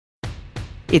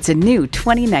It's a new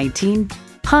 2019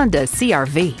 Honda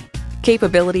CR-V.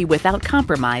 Capability without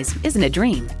compromise isn't a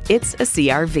dream, it's a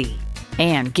CR-V.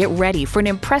 And get ready for an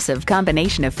impressive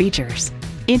combination of features.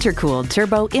 Intercooled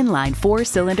turbo inline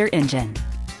 4-cylinder engine,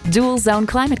 dual zone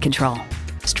climate control,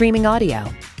 streaming audio,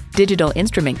 digital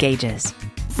instrument gauges,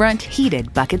 front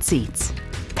heated bucket seats,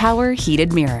 power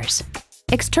heated mirrors,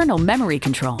 external memory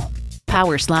control,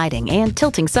 power sliding and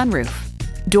tilting sunroof,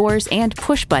 doors and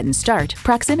push-button start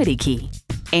proximity key,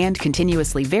 and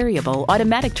continuously variable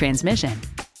automatic transmission.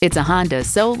 It's a Honda,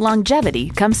 so longevity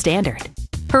comes standard.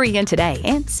 Hurry in today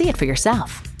and see it for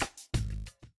yourself.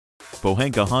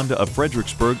 Pohanka Honda of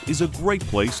Fredericksburg is a great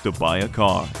place to buy a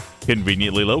car.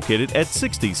 Conveniently located at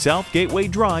 60 South Gateway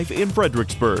Drive in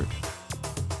Fredericksburg.